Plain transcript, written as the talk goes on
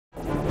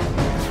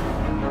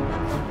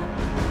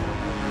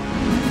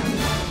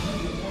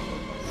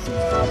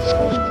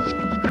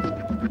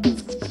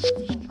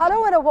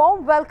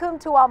warm welcome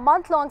to our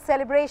month-long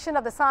celebration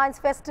of the Science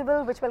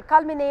Festival, which will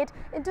culminate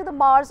into the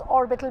Mars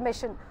orbital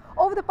mission.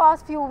 Over the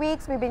past few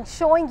weeks, we've been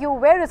showing you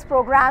various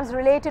programs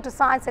related to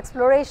science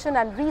exploration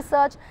and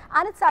research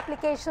and its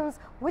applications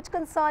which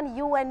concern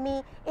you and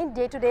me in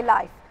day-to-day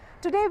life.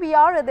 Today we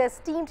are at the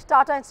esteemed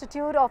Tata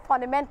Institute of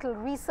Fundamental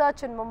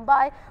Research in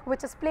Mumbai,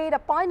 which has played a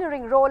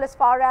pioneering role as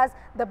far as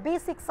the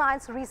basic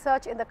science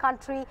research in the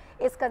country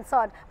is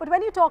concerned. But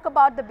when you talk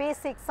about the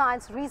basic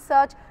science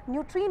research,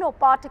 neutrino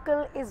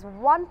particle is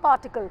one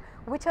particle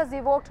which has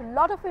evoked a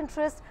lot of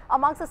interest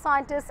amongst the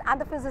scientists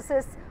and the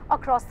physicists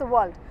across the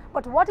world.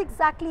 But what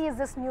exactly is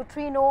this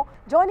neutrino?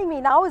 Joining me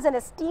now is an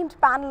esteemed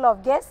panel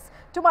of guests.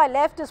 To my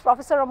left is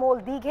Professor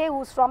Amol Dighe,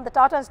 who is from the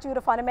Tata Institute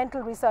of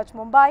Fundamental Research,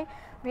 Mumbai.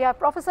 We have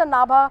Professor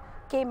Nabha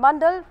K.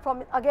 Mandal,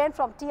 from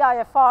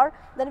TIFR.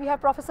 Then we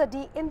have Professor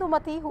D.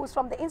 Indumati, who is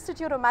from the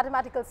Institute of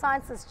Mathematical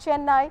Sciences,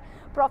 Chennai.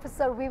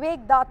 Professor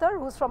Vivek Datar,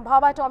 who is from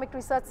Bhabha Atomic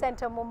Research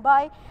Center,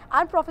 Mumbai.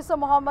 And Professor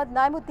Mohammad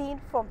Naimuddin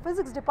from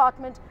Physics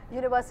Department,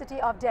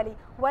 University of Delhi.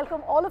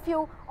 Welcome all of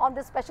you on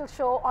this special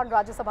show on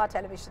Rajya Sabha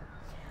Television.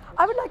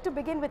 I would like to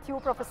begin with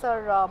you,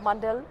 Professor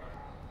Mandal.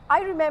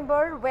 I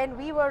remember when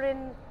we were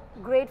in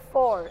grade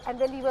 4 and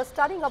when we were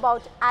studying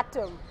about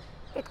atom,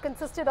 it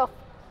consisted of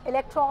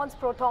electrons,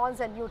 protons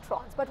and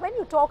neutrons. But when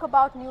you talk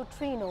about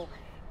neutrino,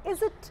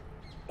 is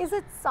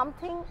it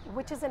something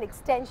which is an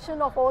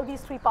extension of all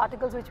these three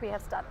particles which we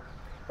have studied?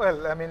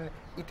 Well, I mean,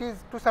 it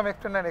is to some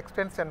extent an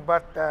extension,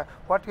 but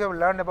what you have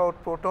learned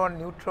about proton,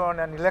 neutron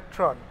and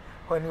electron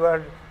when you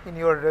are in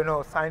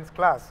your science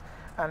class,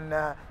 and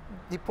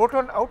the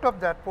proton, out of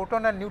that,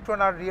 proton and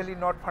neutron are really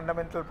not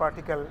fundamental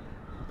particle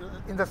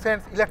in the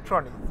sense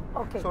electron is.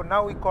 Okay. So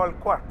now we call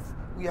quarks.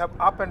 We have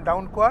up and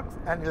down quarks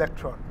and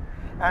electron.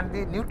 And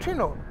the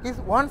neutrino is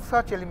one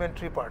such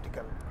elementary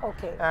particle.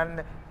 Okay.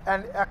 And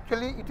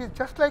actually it is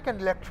just like an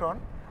electron,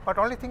 but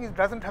only thing is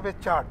doesn't have a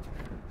charge.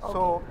 Okay.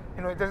 So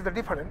there is the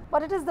difference.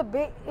 But it is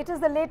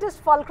the latest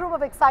fulcrum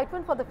of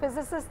excitement for the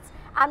physicists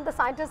and the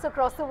scientists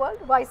across the world.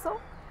 Why so?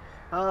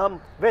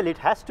 Well, it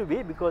has to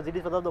be because it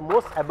is one of the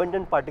most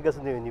abundant particles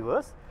in the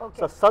universe. Okay.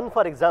 So, sun,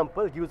 for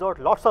example, gives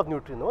out lots of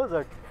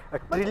neutrinos, a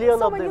trillion of them.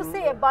 So, when you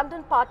say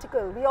abundant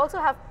particle, we also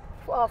have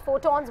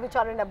photons which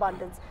are in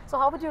abundance. So,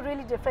 how would you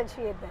really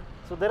differentiate them?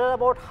 So, there are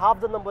about half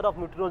the number of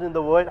neutrinos in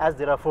the world as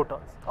there are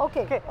photons.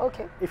 Okay.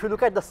 Okay. If you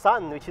look at the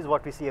sun, which is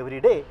what we see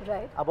every day,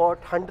 right, about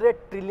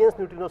 100 trillion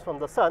neutrinos from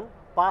the sun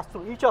pass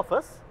through each of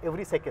us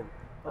every second.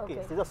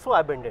 Okay. So, they are so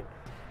abundant.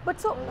 But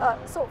so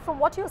from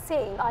what you're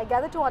saying, I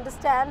gather to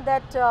understand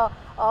that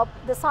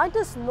the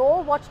scientists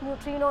know what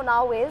neutrino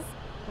now is,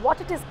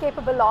 what it is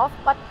capable of,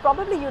 but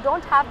probably you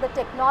don't have the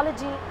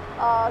technology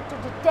to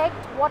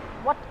detect what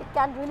it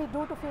can really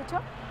do to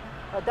future?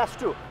 That's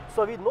true.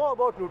 So we know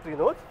about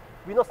neutrinos,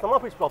 we know some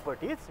of its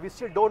properties, we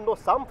still don't know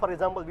some. For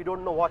example, we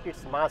don't know what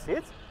its mass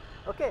is.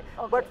 Okay.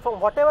 But from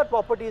whatever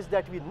properties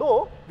that we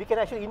know, we can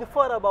actually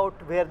infer about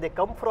where they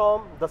come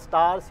from, the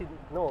stars,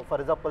 for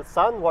example,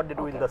 sun, what they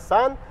do in the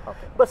sun.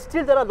 Okay. But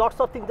still there are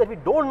lots of things that we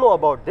don't know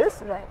about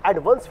this. Right.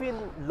 And once we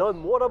learn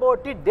more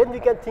about it, then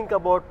we can think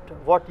about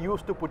what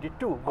use to put it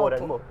to more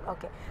and more.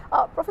 Okay.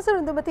 Professor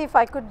Indumati, if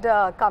I could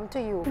come to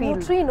you.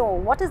 Neutrino,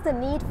 what is the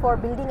need for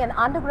building an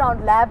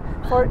underground lab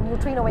for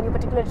neutrino when you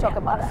particularly talk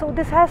about that? So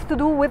this has to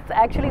do with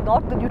actually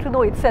not the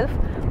neutrino itself,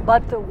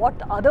 but what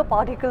other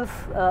particles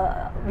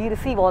we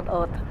receive on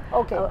Earth.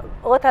 Okay.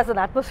 Earth has an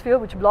atmosphere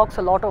which blocks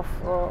a lot of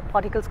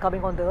particles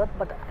coming on the Earth,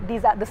 but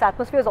this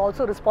atmosphere is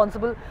also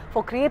responsible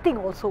for creating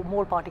also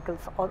more particles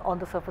on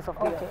the surface of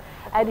the Earth.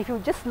 And if you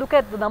just look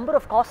at the number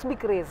of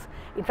cosmic rays,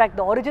 in fact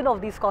the origin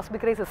of these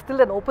cosmic rays is still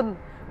an open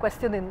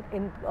question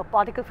in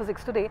particle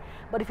physics today,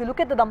 but if you look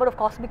at the number of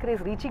cosmic rays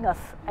reaching us,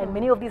 and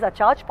many of these are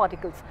charged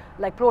particles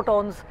like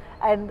protons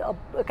and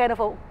a kind of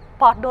a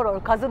partner or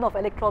cousin of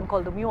electron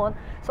called the muon.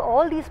 So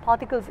all these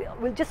particles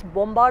will just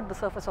bombard the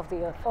surface of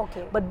the Earth.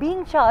 Okay. But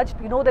being charged,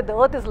 you know that the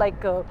Earth is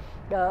like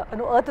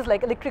Earth is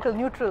like electrical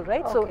neutral,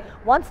 right? Okay. So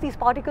once these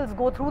particles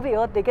go through the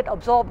Earth, they get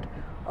absorbed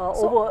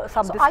over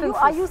some distances.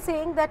 Are you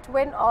saying that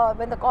when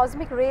the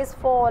cosmic rays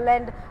fall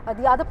and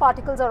the other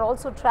particles are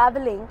also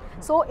traveling,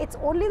 so it's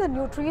only the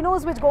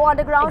neutrinos which go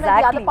underground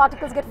and the other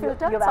particles get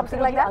filtered? You have something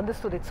absolutely like that?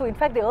 understood it. So in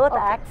fact the Earth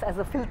acts as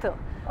a filter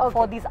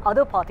for these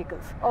other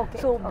particles.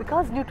 So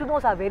because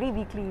neutrinos are very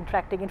weakly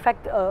interacting, in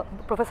fact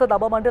Professor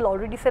Nabha Mandal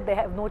already said they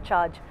have no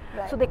charge.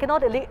 Right. So they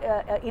cannot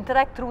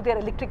interact through their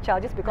electric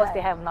charges because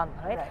they have none,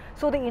 right?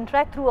 So they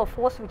interact through a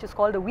force which is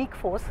called a weak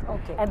force,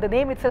 and the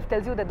name itself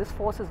tells you that this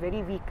force is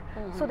very weak.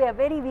 So they are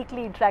very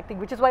weakly interacting,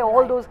 which is why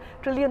all those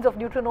trillions of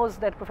neutrinos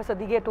that Professor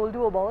Dighe told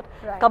you about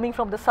coming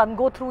from the sun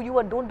go through you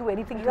and don't do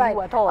anything to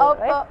you at all.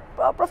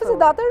 Professor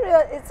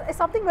Datar, it's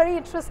something very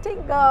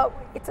interesting.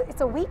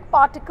 It's a weak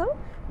particle,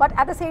 but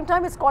at the same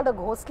time it's called a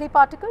ghostly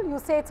particle. You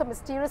say it's a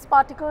mysterious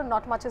particle,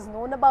 not much is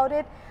known about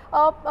it.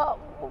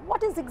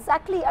 What is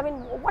exactly, I mean,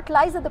 what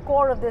lies at the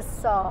core of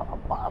this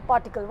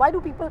particle? Why do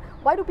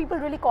people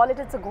really call it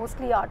it's a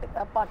ghostly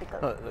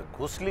particle?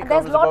 Ghostly There's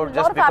comes about just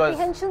lot of because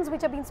apprehensions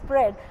which have been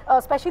spread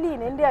especially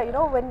in India, you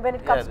know, when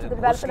it comes to the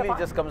development mostly of it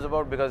just comes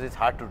about because it's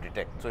hard to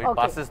detect. So it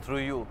passes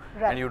through you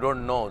and you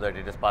don't know that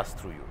it has passed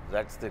through you.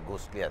 That's the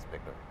ghostly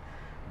aspect of it.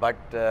 But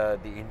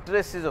the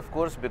interest is, of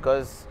course,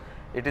 because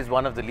it is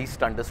one of the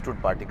least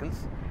understood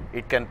particles.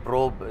 It can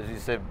probe, as you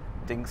said,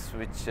 things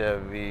which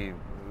we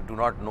do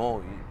not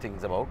know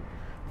things about.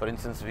 For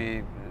instance,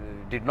 we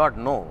did not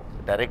know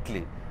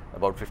directly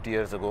about 50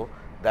 years ago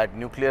that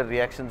nuclear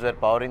reactions were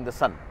powering the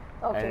sun.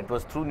 And it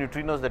was through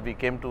neutrinos that we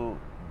came to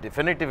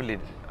definitively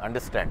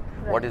understand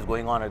what is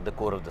going on at the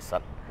core of the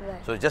sun.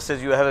 So just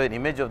as you have an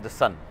image of the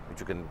sun, which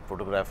you can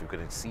photograph, you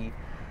can see,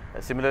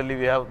 similarly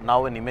we have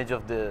now an image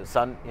of the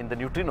sun in the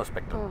neutrino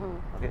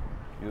spectrum. Okay,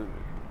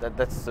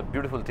 that's a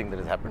beautiful thing that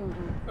has happened.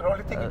 The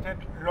only thing it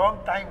takes long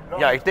time.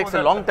 It takes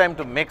a long time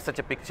to make such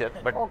a picture,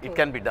 but it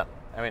can be done.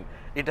 I mean,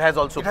 it has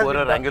also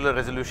poorer angular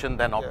resolution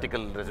than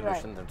optical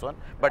resolutions and so on.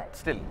 But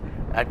still,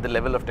 at the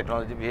level of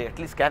technology, we at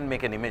least can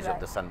make an image of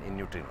the sun in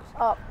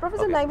neutrinos.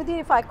 Professor Naimudin,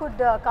 if I could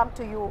come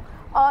to you.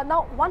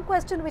 Now, one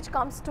question which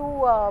comes to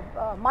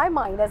my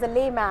mind as a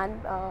layman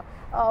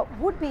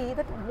would be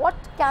that what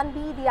can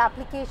be the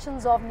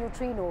applications of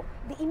neutrino,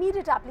 the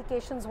immediate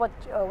applications what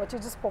you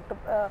just spoke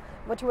to,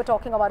 what you were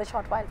talking about a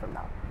short while from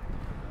now?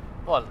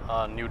 Well,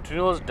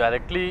 neutrinos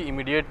directly,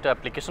 immediate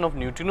application of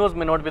neutrinos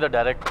may not be the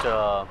direct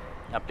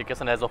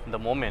application as of the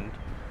moment,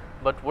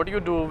 but what you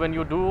do when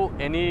you do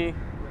any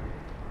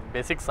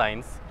basic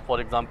science,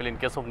 for example in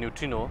case of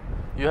neutrino,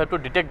 you have to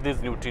detect these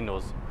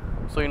neutrinos.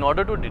 So in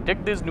order to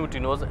detect these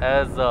neutrinos,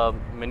 as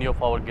many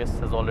of our guests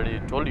has already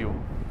told you,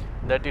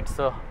 that it's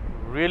a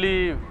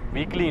really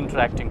weakly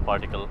interacting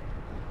particle.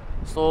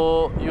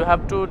 So you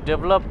have to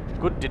develop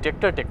good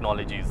detector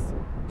technologies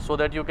so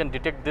that you can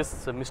detect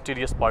this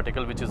mysterious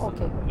particle which is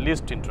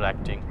least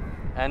interacting.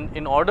 And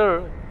in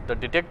order, the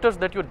detectors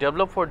that you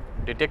develop for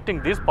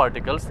detecting these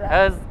particles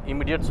has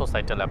immediate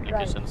societal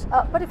applications.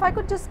 But if I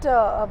could just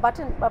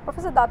button,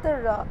 Professor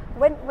Datar,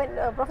 when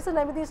Professor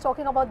Naimudin is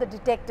talking about the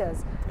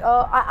detectors,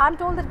 I'm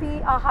told that we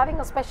are having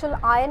a special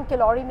ion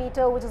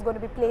calorimeter which is going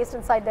to be placed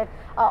inside that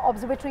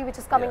observatory which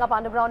is coming up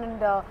underground in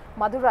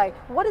Madurai.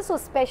 What is so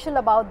special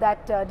about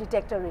that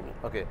detector really?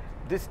 Okay,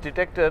 this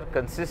detector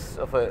consists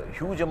of a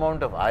huge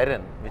amount of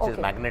iron which is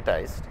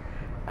magnetized,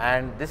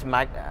 and this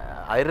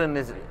iron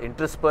is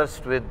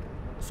interspersed with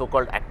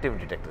so-called active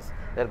detectors.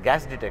 They are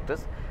gas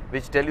detectors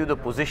which tell you the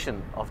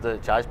position of the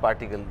charged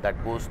particle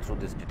that goes through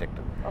this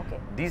detector.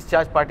 These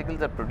charged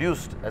particles are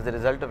produced as a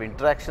result of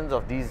interactions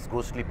of these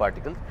ghostly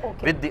particles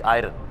with the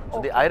iron.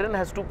 So the iron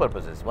has two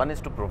purposes. One is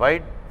to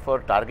provide for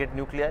target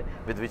nuclei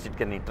with which it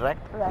can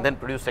interact and then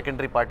produce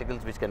secondary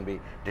particles which can be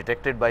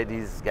detected by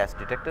these gas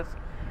detectors,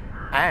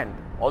 and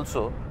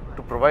also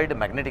to provide a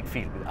magnetic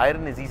field.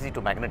 Iron is easy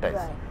to magnetize.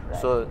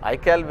 So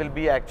ICAL will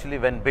be actually,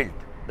 when built,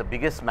 the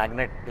biggest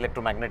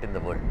electromagnet in the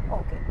world.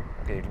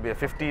 It will be a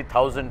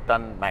 50,000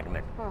 ton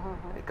magnet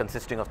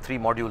consisting of 3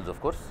 modules,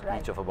 of course,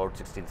 each of about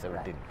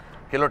 16-17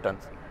 kilotons.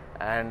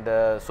 And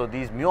so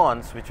these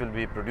muons, which will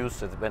be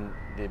produced as when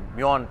the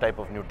muon type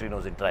of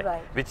neutrinos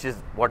interact, which is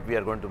what we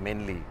are going to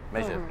mainly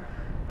measure,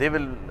 they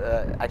will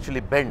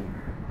actually bend,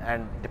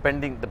 and the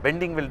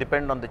bending will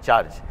depend on the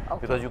charge,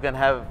 because you can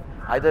have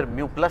either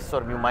mu plus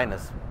or mu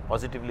minus,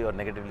 positively or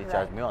negatively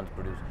charged muons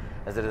produced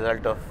as a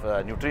result of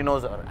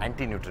neutrinos or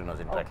anti-neutrinos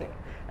interacting,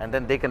 and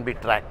then they can be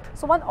tracked.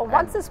 So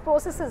once this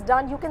process is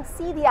done, you can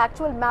see the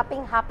actual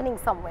mapping happening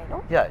somewhere,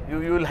 no? Yeah,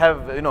 you will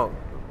have,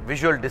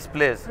 visual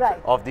displays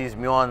of these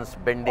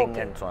muons bending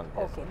and so on.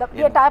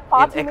 The entire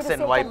path in X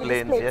and Y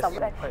planes,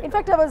 In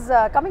fact, I was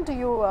coming to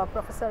you,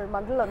 Professor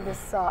Mandal, on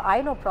this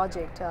INO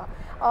project.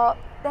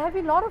 There have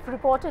been a lot of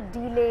reported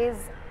delays,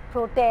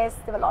 protests,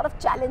 there were a lot of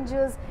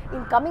challenges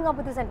in coming up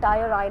with this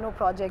entire INO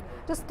project.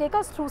 Just take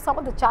us through some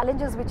of the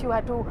challenges which you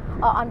had to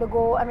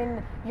undergo. I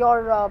mean,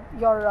 your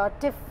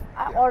TIFR,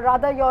 or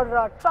rather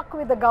your truck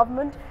with the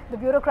government, the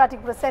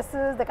bureaucratic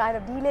processes, the kind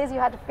of delays you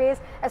had to face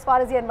as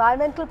far as the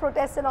environmental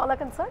protests and all are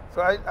concerned?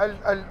 So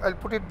I'll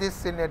put it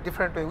this in a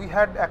different way. We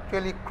had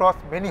actually crossed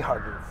many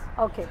hurdles.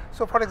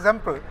 So for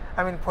example,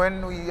 I mean,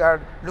 when we are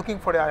looking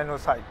for an INO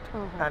site,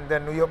 and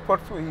then we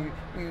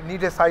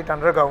need a site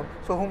underground,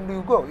 so whom do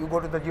you go? You go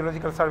to the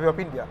Geological Survey of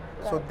India.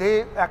 So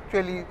they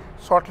actually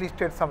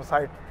shortlisted some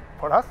site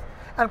for us,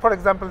 and for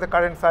example, the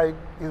current site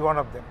is one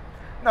of them.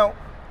 Now,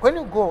 when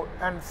you go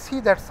and see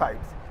that site,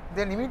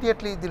 then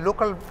immediately the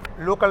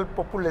local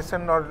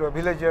population or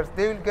villagers,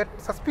 they will get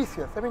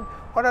suspicious. I mean,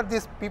 what are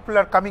these people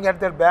are coming at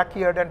their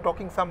backyard and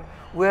talking some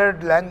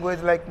weird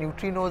language like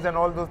neutrinos and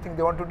all those things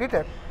they want to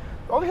detect?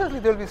 Obviously,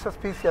 they will be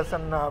suspicious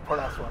and for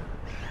us one.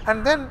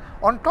 And then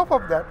on top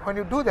of that, when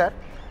you do that,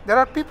 there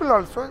are people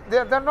also, they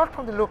are not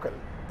from the local.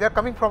 They are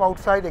coming from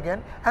outside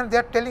again, and they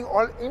are telling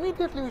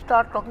immediately we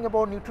start talking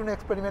about neutrino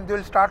experiment, they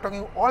will start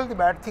talking all the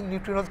bad things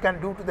neutrinos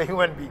can do to the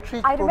human being.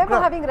 I remember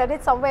having read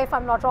it somewhere, if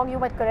I'm not wrong, you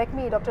might correct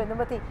me, Dr.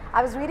 Indumati.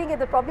 I was reading it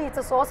that probably it's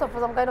a source of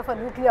some kind of a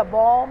nuclear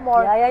bomb,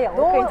 or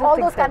all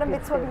those kind of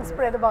myths were being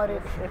spread about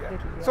it.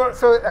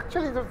 So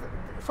actually,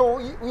 so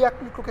we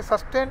actually took a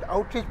sustained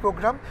outreach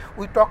program.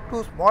 We talked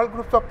to small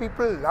groups of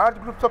people,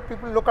 large groups of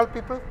people, local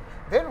people.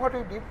 Then what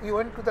we did, we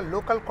went to the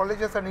local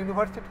colleges and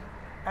universities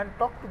and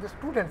talked to the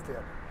students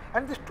there.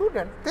 And the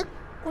students, they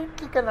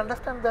quickly can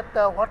understand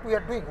that what we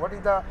are doing, what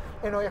is the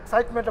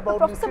excitement about.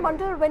 Professor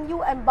Mandal, when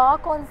you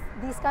embark on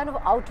these kind of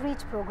outreach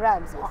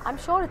programs, yes, I'm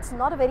sure it's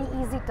not a very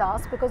easy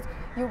task because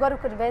you've got to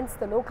convince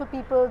the local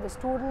people, the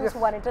students, yes,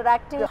 who are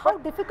interacting. Yes. How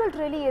difficult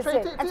really is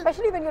it?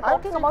 Especially when you're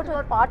talking about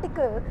a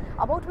particle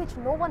about which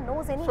no one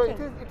knows anything.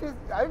 So it is,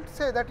 I would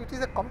say that it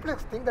is a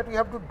complex thing that we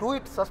have to do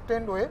it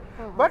sustained way,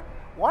 but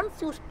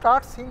once you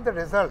start seeing the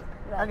result,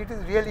 right, and it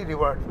is really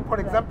rewarding. For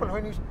example,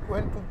 when you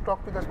went to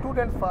talk to the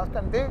students first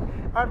and they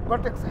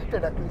got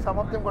excited, actually some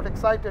of them got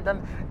excited,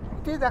 and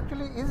it is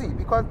actually easy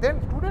because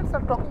then students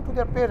are talking to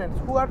their parents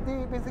who are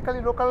the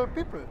basically local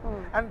people,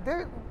 and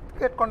they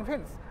get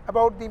convinced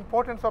about the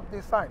importance of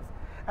this science.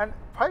 And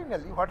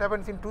finally, what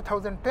happens in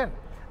 2010,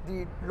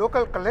 the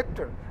local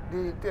collector,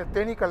 the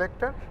Teni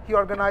collector, he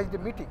organized a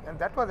meeting, and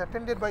that was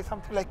attended by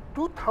something like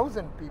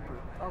 2,000 people,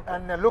 okay,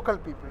 and local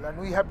people, and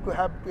we have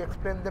to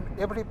explain them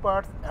every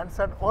part,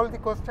 answered all the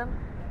questions,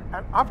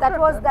 and after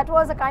that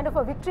was a kind of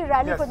a victory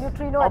rally, yes, for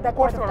Neutrino at that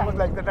point of time. Of course, almost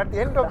like that. At the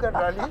end of that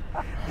rally,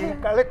 the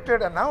collector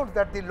announced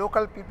that the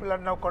local people are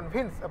now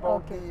convinced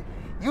about, okay,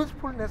 the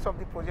usefulness of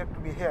the project to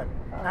be here,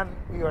 okay, and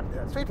we were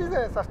there. So it is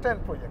a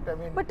sustained project. I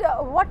mean, but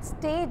what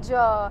stage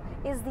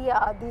is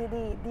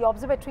the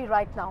observatory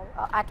right now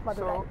at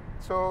Madurai?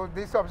 So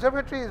this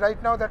observatory is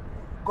right now that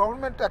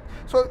government.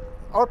 So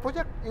our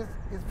project is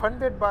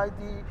funded by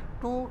the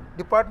two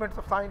departments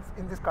of science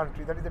in this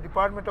country, that is the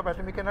Department of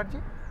Atomic Energy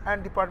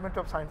and Department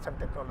of Science and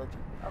Technology.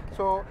 Okay.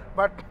 So,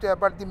 but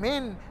the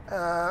main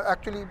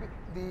actually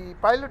the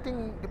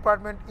piloting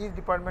department is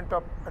Department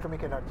of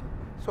Atomic Energy.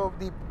 So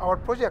our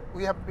project,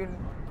 we have been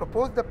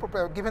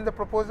given the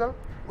proposal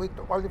with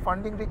all the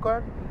funding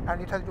required, and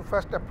it has to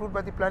first approved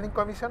by the Planning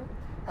Commission,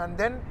 and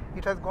then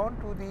it has gone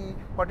to the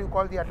what you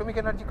call the Atomic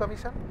Energy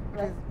Commission.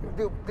 Right.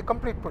 It is the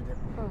complete project.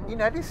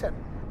 In addition,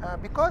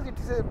 because it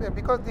is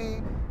because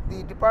the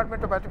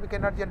Department of Atomic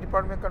Energy and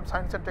Department of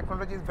Science and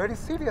Technology is very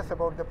serious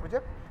about the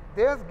project,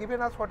 they have given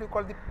us what you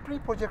call the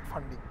pre-project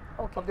funding,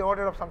 okay, of the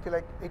order of something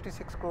like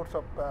 86 crores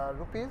of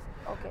rupees,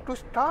 okay, to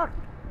start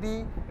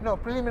the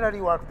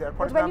preliminary work there.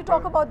 For example, when you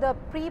talk about the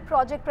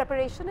pre-project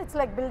preparation, it's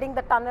like building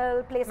the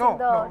tunnel, placing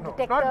the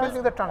detectors, not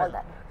building the tunnel. All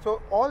that.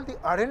 So all the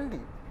R&D,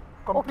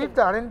 complete, okay,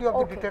 the R&D of,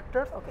 okay, the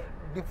detectors,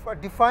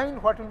 okay,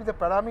 define what will be the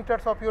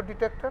parameters of your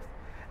detectors,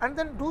 and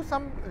then do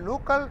some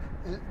local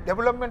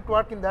development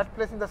work in that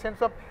place, in the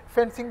sense of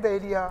fencing the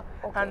area,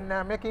 okay,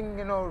 and making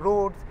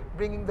roads,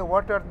 bringing the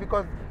water,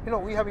 because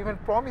we have even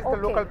promised, okay,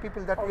 the local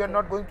people that, okay, we are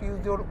not going to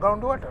use your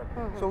groundwater.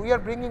 So we are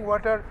bringing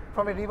water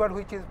from a river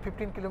which is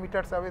 15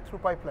 kilometers away through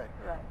pipeline.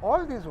 Right.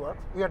 All these works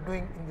we are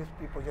doing in this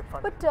pre-project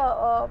fund.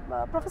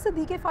 But Professor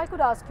DK, if I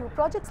could ask you,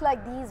 projects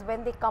like these,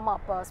 when they come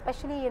up,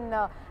 especially in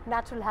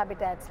natural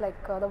habitats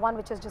like the one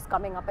which is just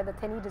coming up in the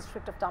Theni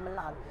district of Tamil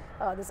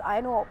Nadu, this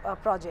INO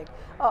project,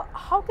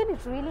 how can it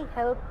really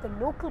help the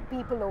local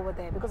people over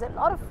there? Because a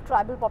lot of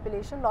tribal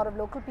population, a lot of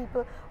local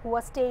people who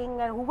are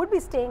staying and who would be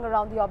staying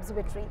around the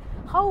observatory,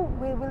 how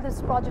will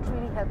this project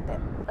really help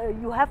them?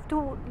 You have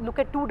to look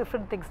at two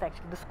different things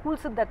actually, the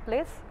schools in that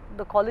place,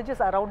 the colleges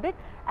around it,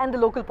 and the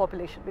local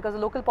population, because the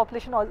local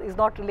population is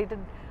not related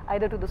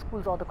either to the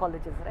schools or the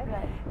colleges, right?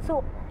 Right.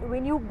 So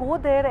when you go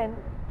there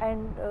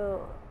and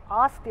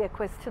ask their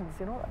questions,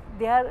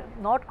 they are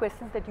not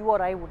questions that you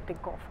or I would think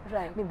of.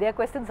 Right. I mean, their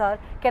questions are,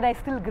 can I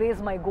still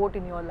graze my goat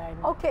in your land?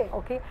 Okay.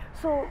 Okay.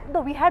 So,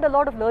 no, we had a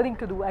lot of learning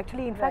to do.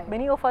 Actually, in fact,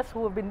 many of us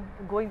who have been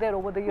going there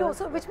over the years. No,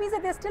 so which means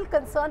that they're still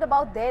concerned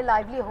about their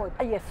livelihood.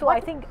 Yes. So, I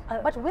think.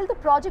 But will the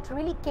project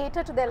really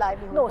cater to their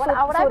livelihood? No. So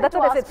that's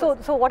what I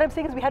said. So what I'm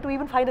saying is we had to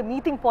even find a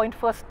meeting point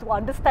first to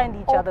understand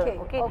each other.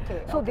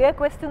 Okay. So their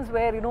questions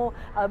were,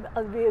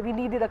 we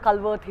needed a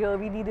culvert here,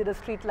 we needed a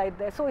street light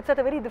there. So it's at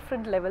a very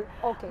different level.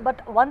 Okay.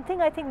 But one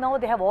thing I think now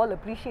they have all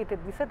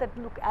appreciated. We said that,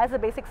 look, as a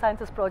basic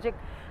sciences project,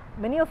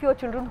 many of your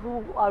children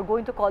who are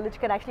going to college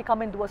can actually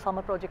come and do a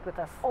summer project with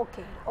us.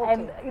 Okay.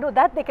 And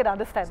that they can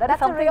understand. So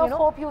that's a ray of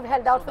hope you've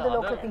held out for the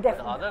local people.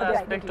 The other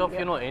aspect of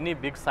any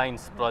big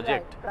science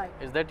project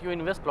is that you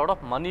invest a lot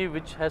of money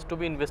which has to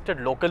be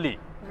invested locally.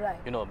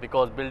 Right.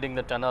 Because building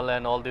the tunnel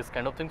and all this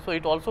kind of things. So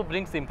it also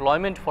brings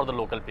employment for the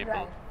local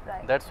people.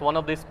 Right. That's one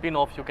of the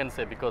spin-offs you can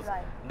say, because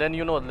then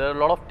there are a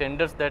lot of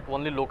tenders that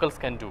only locals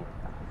can do.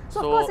 So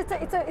of course,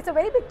 it's a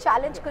very big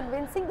challenge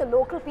convincing the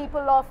local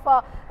people of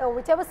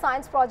whichever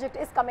science project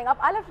is coming up.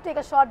 I'll have to take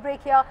a short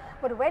break here,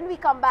 but when we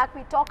come back,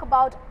 we talk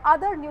about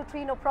other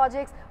neutrino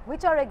projects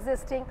which are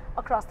existing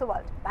across the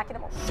world. Back in a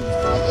moment.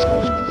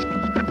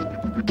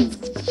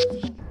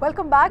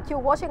 Welcome back. You're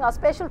watching our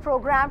special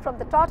program from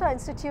the Tata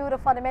Institute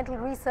of Fundamental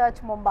Research,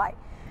 Mumbai.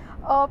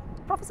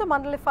 Professor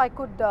Mandal, if I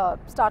could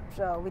start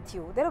with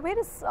you. There are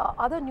various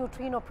other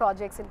neutrino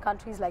projects in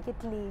countries like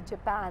Italy,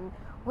 Japan,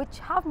 which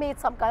have made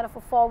some kind of a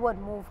forward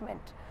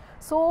movement.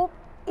 So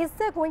is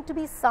there going to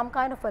be some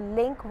kind of a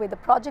link with the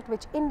project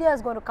which India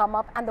is going to come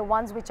up and the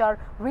ones which are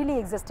really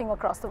existing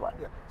across the world?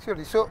 Yeah,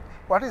 surely. So,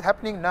 what is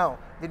happening now,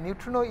 the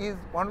neutrino is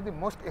one of the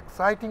most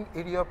exciting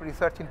area of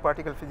research in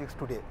particle physics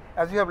today.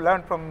 As you have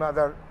learned from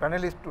other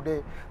panelists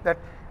today, that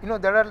we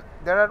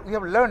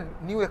have learned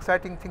new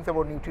exciting things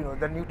about neutrinos.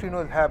 The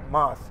neutrinos have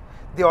mass,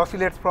 they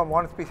oscillate from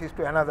one species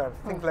to another,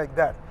 things like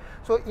that.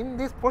 So, in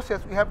this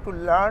process we have to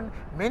learn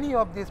many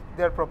of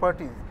their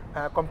properties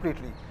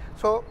completely.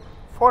 So,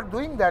 for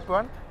doing that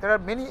one, there are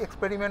many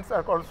experiments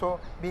are also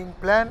being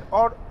planned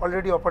or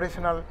already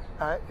operational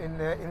in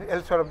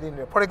elsewhere of the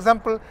India. For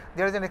example,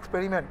 there is an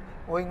experiment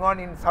going on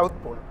in South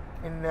Pole,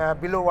 in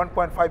below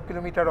 1.5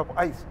 kilometer of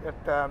ice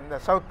at the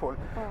South Pole,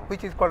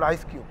 which is called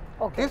ice cube.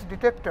 Okay. This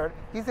detector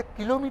is a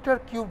kilometer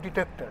cube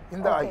detector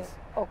in the ice.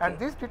 Okay. And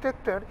this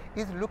detector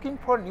is looking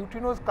for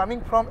neutrinos coming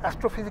from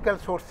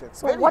astrophysical sources,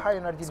 So very high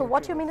energy So neutrinos.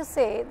 what you mean to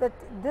say that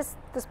this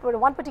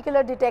one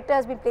particular detector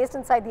has been placed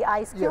inside the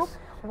ice cube, Yes.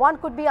 one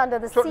could be under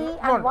the So, sea no,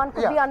 and one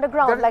could be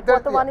underground, like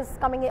what the one is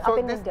coming up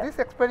in India. This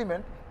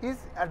experiment is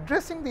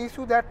addressing the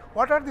issue that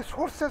what are the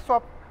sources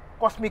of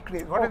cosmic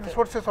rays, what are the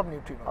sources of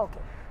neutrinos. Okay.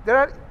 There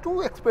are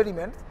 2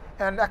 experiments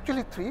and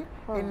actually 3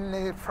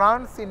 in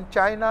France, in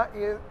China,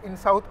 in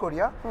South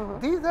Korea.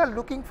 These are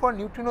looking for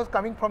neutrinos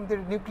coming from the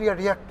nuclear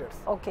reactors.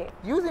 Okay.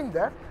 Using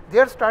that, they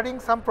are studying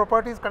some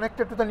properties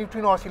connected to the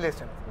neutrino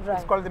oscillation. Right.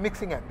 It's called the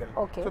mixing angle.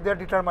 Okay. So, they are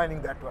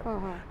determining that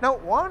one. Now,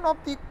 one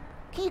of the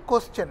key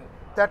question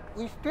that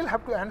we still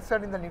have to answer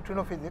in the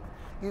neutrino physics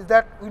is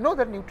that we know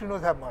that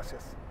neutrinos have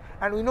masses,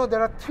 and we know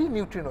there are 3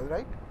 neutrinos,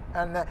 right?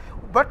 And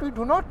but we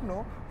do not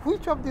know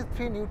which of these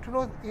 3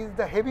 neutrinos is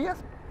the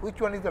heaviest, which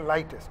one is the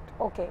lightest.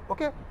 Okay.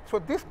 Okay. So,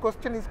 this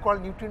question is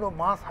called neutrino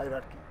mass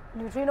hierarchy.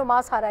 Neutrino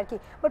mass hierarchy.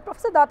 But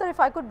Professor Datar,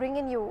 if I could bring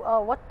in you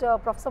what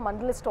Professor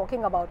Mandal is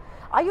talking about,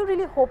 are you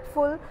really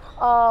hopeful?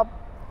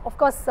 Of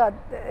course,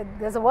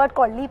 there's a word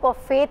called leap of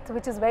faith,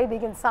 which is very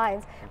big in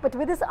science. But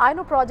with this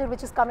INO project,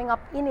 which is coming up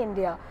in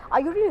India,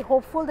 are you really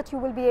hopeful that you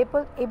will be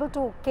able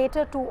to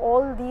cater to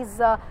all these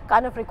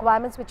kind of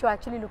requirements which you're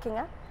actually looking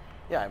at?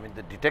 Yeah, I mean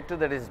the detector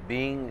that is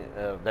being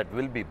that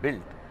will be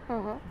built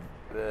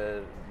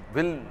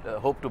will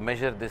hope to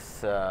measure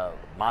this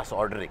mass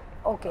ordering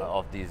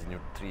of these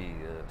 3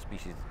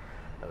 species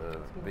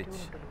which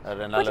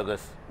are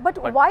analogous. But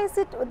why is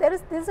it there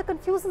is a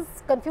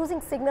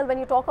confusing signal when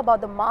you talk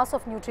about the mass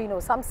of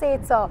neutrinos? Some say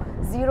it's a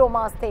 0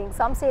 mass thing.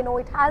 Some say no,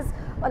 it has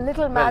a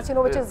little mass,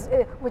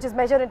 which is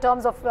measured in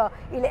terms of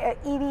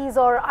EVs,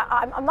 or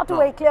I'm not too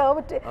very clear,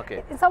 but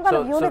in some kind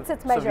of units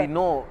it's measured. So we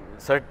know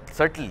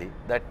certainly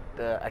that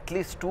at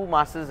least 2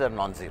 masses are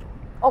non-zero.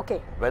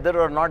 Okay. Whether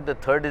or not the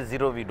third is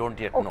 0, we don't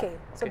yet know. Okay.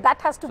 So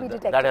that has to be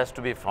detected. That has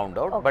to be found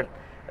out. Okay.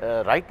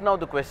 But right now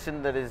the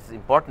question that is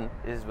important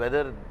is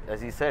whether,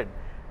 as he said,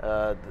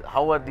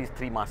 how are these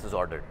 3 masses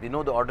ordered? We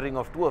know the ordering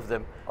of 2 of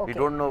them. We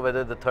don't know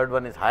whether the third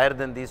one is higher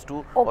than these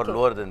 2 or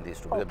lower than these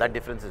 2, because that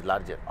difference is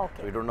larger.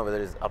 So we don't know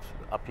whether it's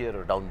up here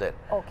or down there.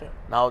 Okay.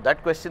 Now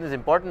that question is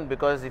important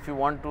because if you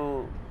want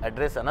to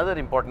address another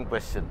important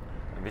question,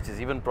 which is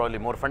even probably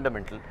more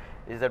fundamental,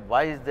 is that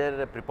why is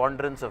there a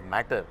preponderance of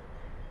matter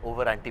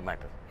over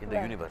antimatter in the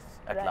universe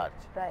at large?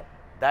 Right.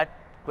 That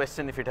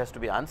question, if it has to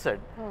be answered,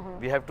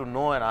 we have to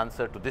know an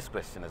answer to this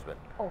question as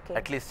well,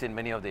 at least in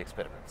many of the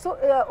experiments. So,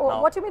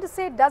 what you mean to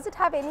say, does it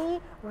have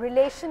any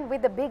relation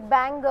with the Big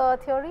Bang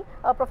theory?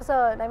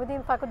 Professor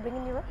Naimuddin, if I could bring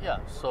in you. Yeah,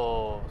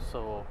 so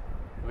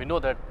we know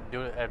that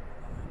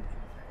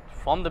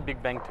from the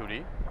Big Bang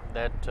theory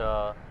that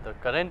the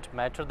current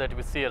matter that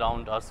we see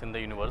around us in the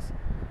universe,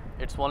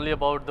 it's only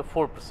about the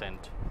 4%.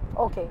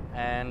 Okay.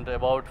 And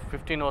about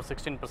 15 or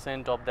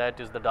 16% of that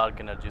is the dark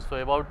energy. So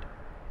about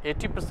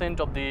 80%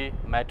 of the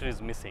matter is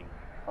missing.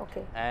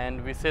 Okay.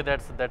 And we say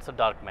that's a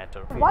dark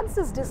matter. Once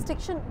this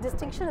distinction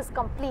is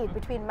complete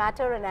between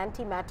matter and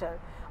antimatter,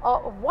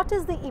 what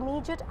is the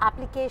immediate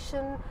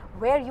application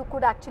where you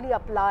could actually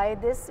apply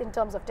this in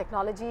terms of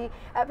technology?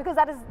 Because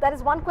that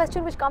is one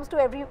question which comes to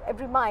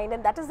every mind,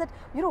 and that is that,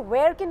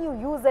 where can you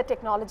use that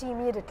technology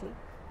immediately?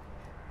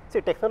 See,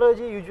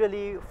 technology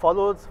usually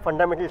follows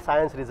fundamental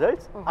science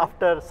results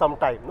after some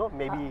time,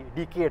 maybe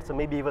decades or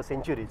maybe even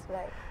centuries.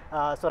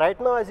 Right. So right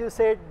now, as you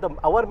said,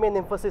 our main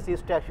emphasis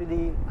is to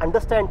actually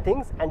understand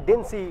things and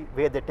then see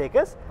where they take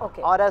us.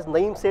 Okay. Or as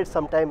Naeem said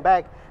some time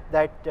back,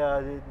 that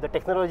the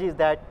technologies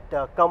that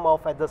come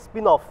off as a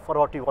spin-off for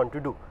what you want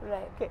to do.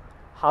 Right. Okay.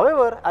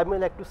 However, I may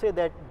like to say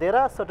that there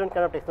are certain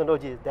kind of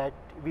technologies that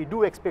we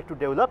do expect to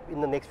develop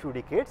in the next few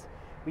decades,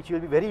 which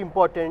will be very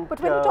important. But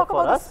when you talk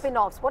about the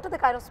spin-offs, what are the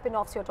kind of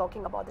spin-offs you're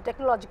talking about, the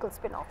technological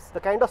spin-offs? The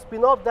kind of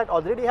spin-offs that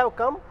already have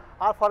come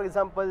are, for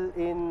example,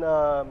 in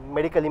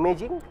medical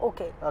imaging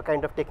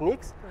kind of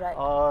techniques, right.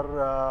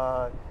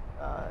 Or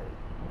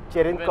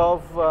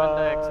Cherenkov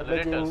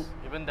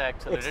even the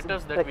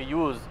accelerators that we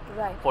use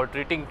for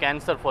treating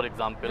cancer, for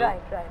example,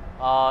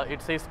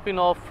 it's a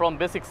spin-off from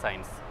basic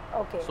science.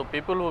 Okay. So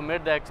people who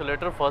made the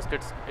accelerator first,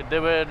 they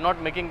were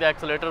not making the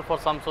accelerator for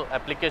some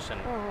application.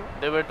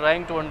 They were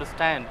trying to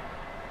understand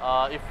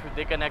if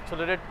they can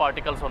accelerate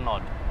particles or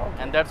not.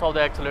 and that's how the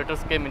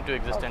accelerators came into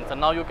existence. And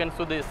now you can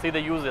see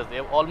the uses.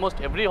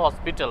 Almost every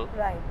hospital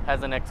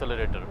has an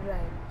accelerator.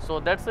 So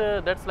that's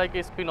like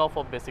a spin-off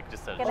of basic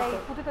research. Can I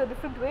put it a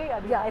different way? I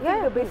mean, I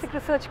think the basic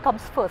research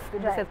comes first.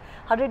 In the sense,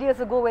 100 years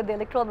ago when the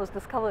electron was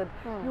discovered,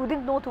 you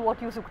didn't know to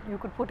what use you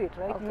could put it,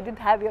 right? You didn't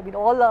have, I mean,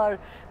 all our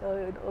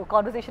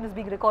conversation is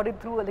being recorded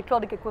through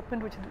electronic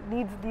equipment which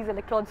needs these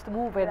electrons to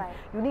move, and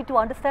you need to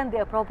understand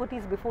their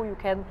properties before you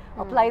can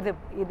apply them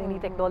in any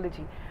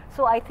technology.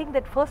 So I think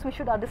that first we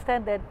should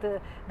understand that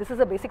this is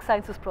a basic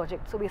sciences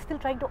project. So we're still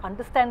trying to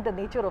understand the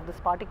nature of this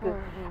particle.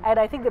 And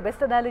I think the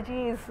best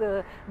analogy is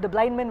the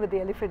blind man with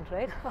the elephant,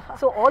 right?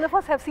 So all of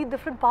us have seen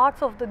different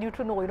parts of the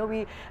neutrino. You know,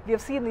 we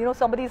have seen, you know,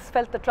 somebody's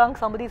felt the trunk,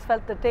 somebody's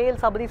felt the tail,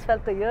 somebody's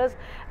felt the ears,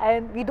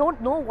 and we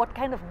don't know what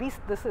kind of beast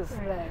this is.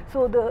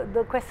 So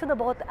the question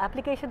about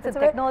applications and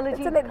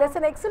technology. That's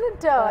an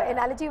excellent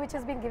analogy which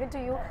has been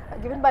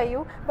given by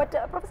you. But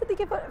Professor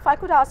TIFR, if I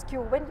could ask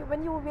you,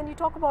 when you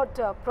talk about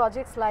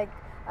projects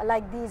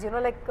like these, you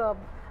know, like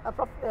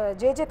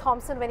J.J.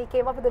 Thomson, when he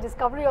came up with the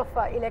discovery of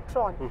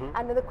electron,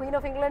 and when the Queen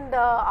of England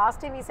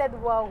asked him, he said,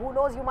 well, who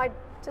knows, you might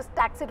just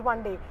tax it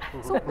one day.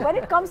 So when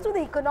it comes to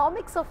the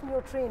economics of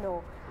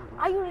neutrino,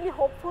 are you really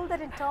hopeful that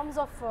in terms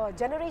of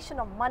generation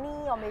of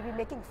money or maybe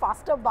making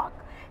faster buck,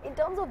 in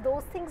terms of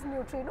those things,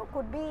 neutrino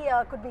could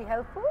be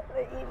helpful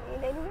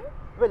in any way?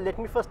 Well, let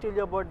me first tell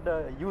you about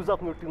the use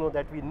of neutrino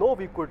that we know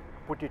we could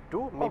put it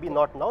to, maybe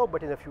not now,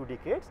 but in a few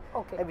decades,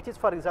 and which is,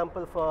 for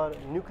example, for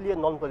nuclear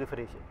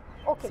non-proliferation.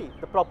 See,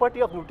 the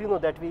property of neutrino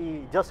that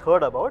we just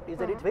heard about is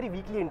that it's very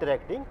weakly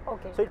interacting,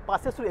 so it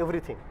passes through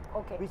everything,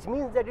 which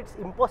means that it's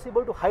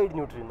impossible to hide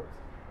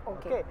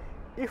neutrinos.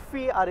 If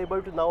we are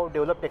able to now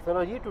develop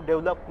technology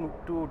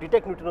to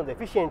detect neutrinos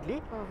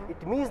efficiently,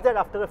 it means that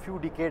after a few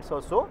decades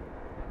or so,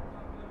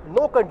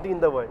 no country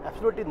in the world,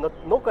 absolutely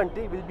no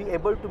country will be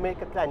able to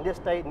make a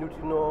clandestine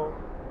neutrino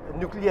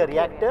nuclear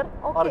reactor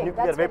or a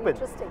nuclear weapon,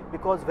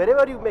 because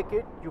wherever you make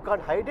it, you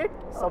can't hide it,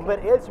 somewhere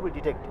else you will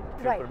detect it.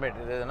 If you permit,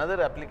 there is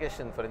another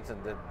application, for instance,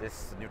 that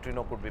this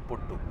neutrino could be put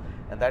to,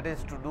 and that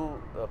is to do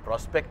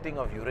prospecting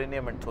of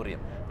uranium and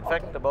thorium. In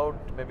fact, about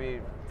maybe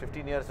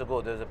 15 years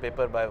ago, there was a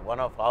paper by one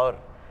of our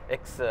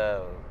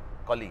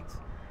ex-colleagues,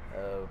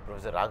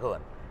 Professor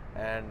Raghavan,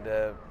 and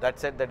that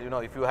said that, you know,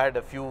 if you had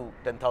a few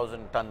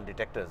 10,000 ton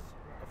detectors,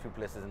 a few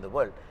places in the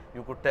world,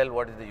 you could tell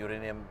what is the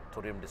uranium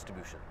thorium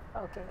distribution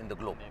in the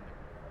globe.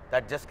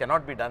 That just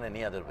cannot be done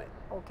any other way.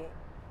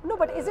 No,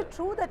 but is it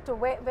true that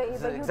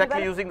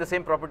exactly using the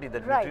same property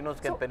that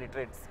neutrinos can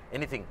penetrate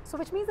anything? So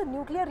which means the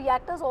nuclear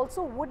reactors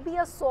also would be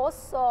a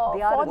source for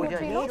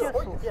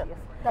neutrinos? Yes.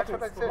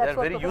 They are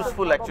very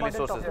useful actually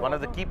sources. One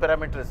of the key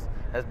parameters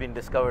has been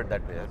discovered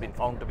that way, has been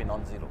found to be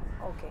non-zero.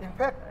 In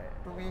fact,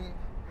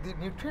 the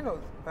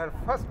neutrinos were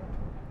first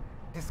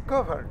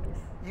discovered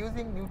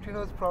using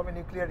neutrinos from a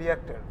nuclear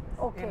reactor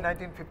in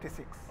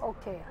 1956.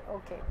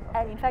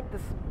 And in fact,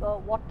 this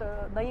what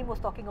Naeem was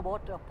talking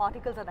about,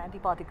 particles and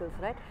antiparticles,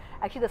 right?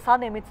 Actually, the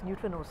sun emits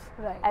neutrinos,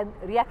 and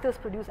reactors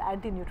produce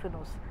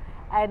anti-neutrinos.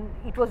 And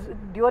it was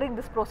during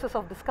this process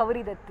of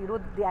discovery that, you know,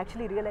 they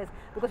actually realized,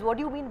 because what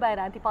do you mean by an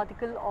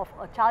antiparticle of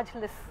a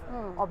chargeless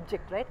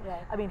object, right?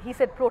 I mean, he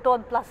said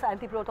proton plus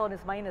antiproton is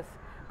minus,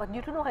 but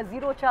neutrino has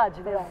zero charge.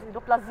 There's, you know,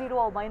 plus 0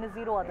 or minus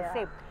 0 are the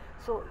same.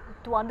 So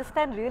to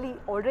understand really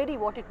already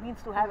what it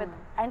means to have an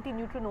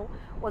anti-neutrino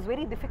was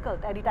very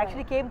difficult, and it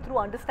actually came through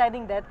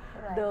understanding that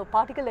the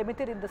particle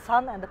emitted in the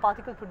sun and the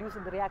particle produced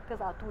in the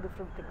reactors are two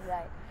different things.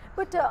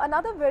 But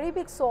another very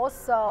big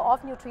source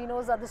of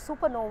neutrinos are the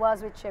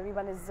supernovas, which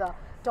everyone is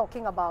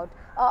talking about.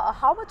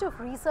 How much of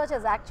research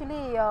has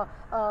actually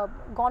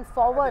gone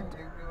forward?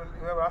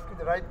 You have asked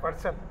the right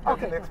person,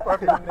 as an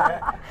expert in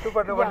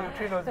supernova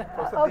neutrinos.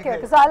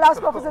 Okay, so I'll ask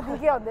Professor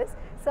Dike on this.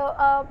 So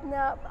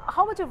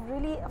how much of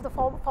the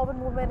forward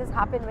movement has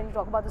happened when you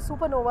talk about the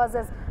supernovas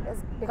as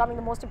becoming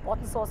the most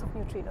important source of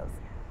neutrinos?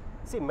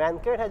 See,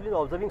 mankind has been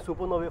observing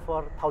supernovae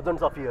for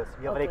thousands of years.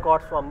 We have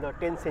records from the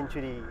 10th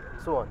century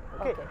and so on.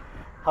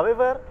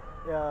 However,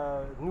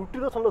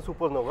 neutrinos from the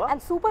supernova. And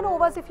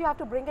supernovas, if you have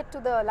to bring it to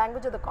the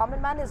language of the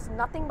common man, is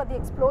nothing but the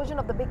explosion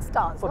of the big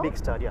stars. For big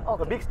star,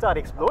 the big star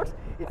explodes.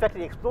 In fact,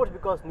 it explodes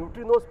because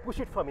neutrinos push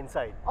it from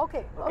inside.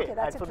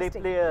 That's and so they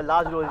play a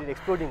large role in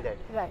exploding that.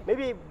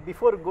 Maybe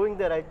before going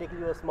there, I'll take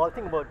you a small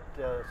thing about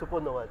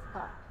supernovas.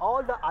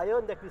 All the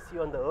iron that we see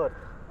on the Earth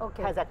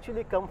has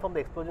actually come from the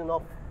explosion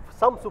of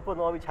some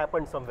supernova which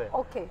happened somewhere.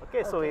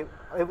 So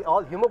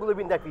all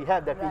hemoglobin that we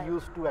have, that we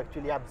use to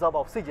actually absorb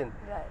oxygen,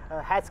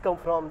 has come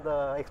from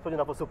the explosion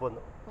of a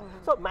supernova.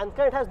 So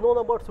mankind has known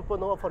about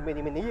supernova for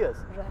many, many years.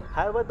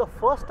 However, the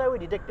first time we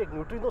detected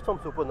neutrinos from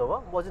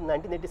supernova was in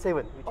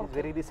 1987, which is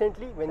very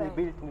recently when we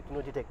built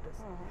neutrino detectors.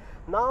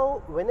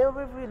 Now,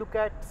 whenever we look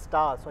at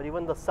stars or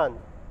even the sun,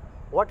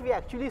 what we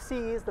actually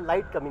see is the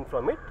light coming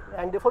from it,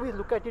 and therefore we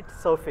look at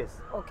its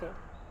surface.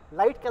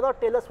 Light cannot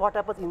tell us what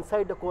happens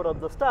inside the core of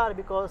the star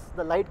because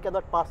the light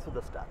cannot pass through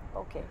the star.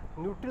 Okay.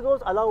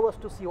 Neutrinos allow us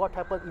to see what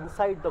happens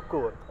inside the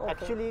core. Okay.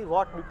 Actually,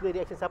 what nuclear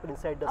reactions happen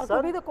inside the sun.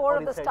 Could be the core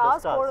of the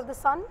stars, core of the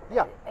sun?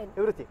 Yeah,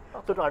 everything.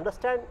 Okay. So to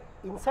understand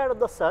inside of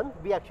the sun,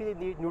 we actually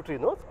need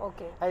neutrinos.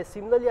 Okay. And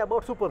similarly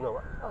about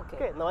supernova.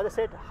 Okay. Now, as I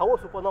said, how a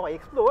supernova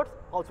explodes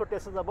also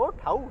tells us about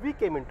how we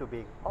came into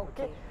being.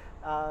 Okay.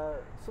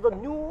 So the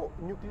new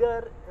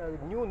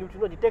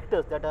neutrino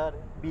detectors that are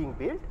being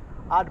built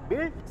are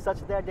built such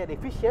that they are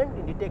efficient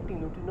in detecting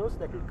neutrinos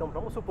that will come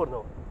from a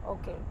supernova.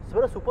 Okay. So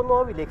when a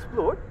supernova will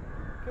explode,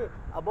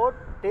 about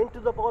 10 to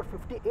the power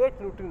 58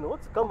 neutrinos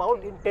come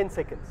out in 10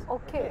 seconds.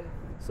 Okay.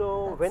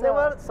 So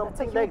whenever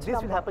something like this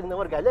number. will happen in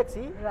our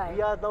galaxy, Right.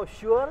 we are now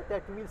sure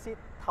that we will see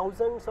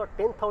thousands or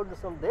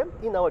 10,000s of them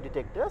in our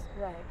detectors.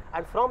 Right.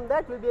 And from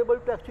that, we'll be able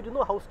to actually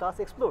know how stars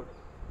explode,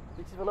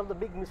 which is one of the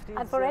big mysteries.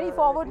 And for any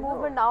forward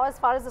movement now, as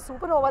far as the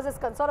supernovas is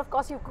concerned, of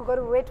course, you've got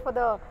to wait for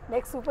the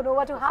next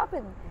supernova to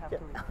happen. Yeah,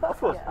 of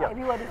course, yeah.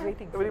 Everyone is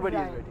waiting. Everybody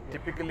Right. is waiting.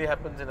 Typically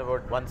happens in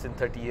about once in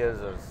 30 years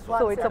or so.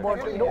 So it's about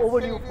Actually,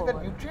 overdue it is for the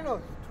one.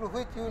 neutrinos through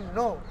which you will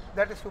know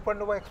that a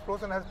supernova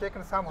explosion has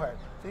taken somewhere.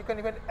 So you can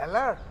even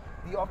alert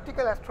the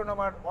optical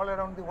astronomer all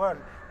around the world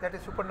that a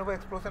supernova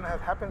explosion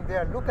has happened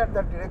there. Look at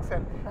that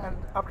direction, and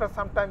after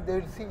some time they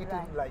will see it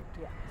in light.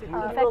 See, in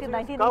neutrinos fact, in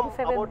will come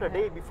 1987, about a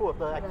day before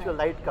the actual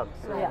light comes.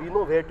 So we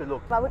know where to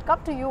look. I would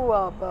come to you,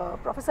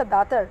 Professor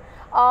Datar.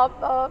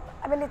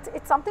 I mean,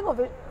 it's something of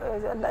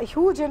a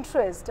huge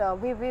interest.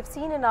 We've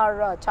seen in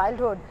our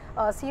childhood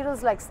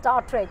serials like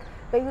Star Trek.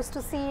 We used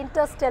to see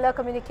interstellar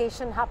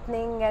communication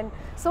happening, and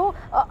so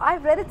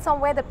I've read it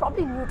somewhere that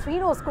probably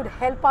neutrinos could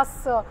help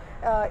us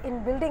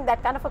in building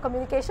that kind of a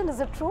communication. Is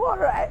it true,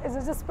 or is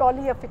it just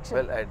purely a fiction?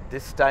 Well, at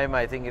this time,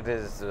 I think it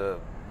is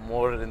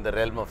more in the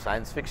realm of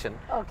science fiction.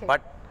 Okay.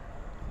 But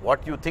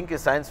what you think is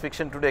science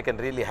fiction today can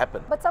really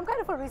happen. But some kind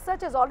of a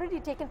research has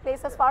already taken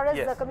place as far as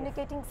Yes.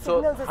 communicating So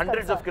signals is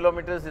hundreds of concerned.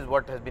 kilometers is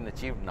what has been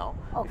achieved now.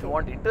 If Okay. you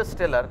want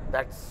interstellar,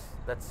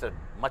 that's a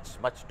much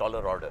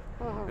taller order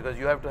because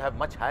you have to have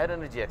much higher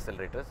energy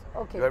accelerators.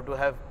 Okay. You have to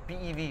have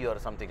PeV or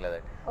something like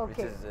that, which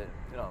Okay. is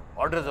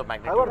orders of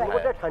magnitude However, higher.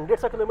 remember that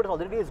hundreds of kilometers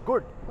already is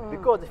good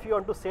because if you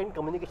want to send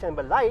communication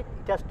by light,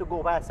 it has to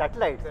go via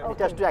satellites. It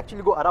has to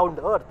actually go around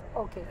the Earth.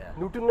 Okay.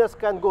 Neutrinos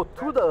can go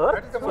through the That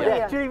Earth, is the so point. they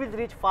Yeah. actually will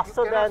reach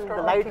faster cannot than the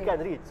stop. light Okay. can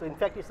reach. So in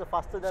fact, it's a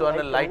faster than So on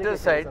light a lighter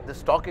communication. side, the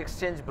stock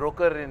exchange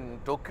broker in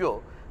Tokyo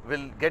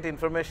will get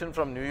information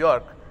from New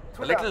York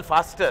a little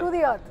faster Through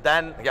the Earth.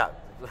 than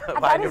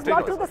And by that is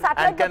not neutrinos. through the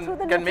satellite, and but through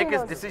the can make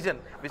his neutrinos. decision,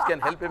 which can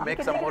help him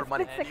make some more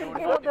money. Second You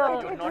before do not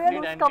the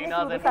need news coming antennas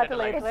through the and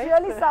satellite, It right?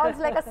 really sounds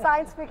like a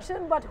science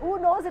fiction, but who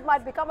knows, it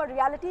might become a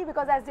reality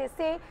because, as they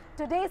say,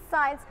 today's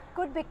science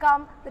could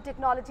become the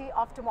technology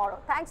of tomorrow.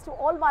 Thanks to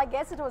all my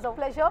guests. It was a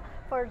pleasure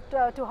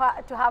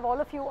to have all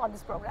of you on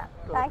this program.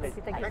 Thanks.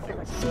 Thank you. Thank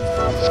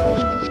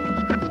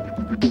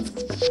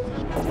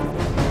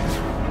you.